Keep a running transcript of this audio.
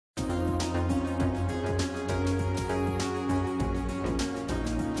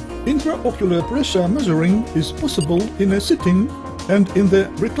Intraocular pressure measuring is possible in a sitting and in the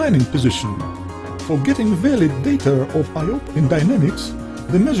reclining position. For getting valid data of IOP in dynamics,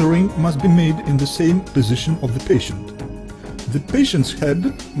 the measuring must be made in the same position of the patient. The patient's head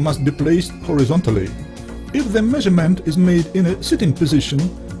must be placed horizontally. If the measurement is made in a sitting position,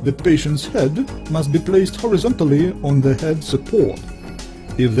 the patient's head must be placed horizontally on the head support.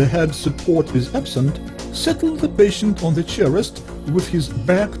 If the head support is absent, settle the patient on the chair rest with his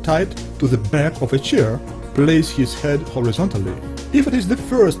back tied to the back of a chair. Place his head horizontally. If it is the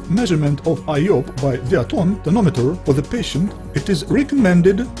first measurement of IOP by Diaton Tonometer for the patient, it is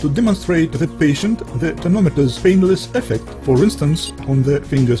recommended to demonstrate to the patient the tonometer's painless effect, for instance on the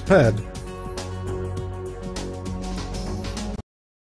finger's pad.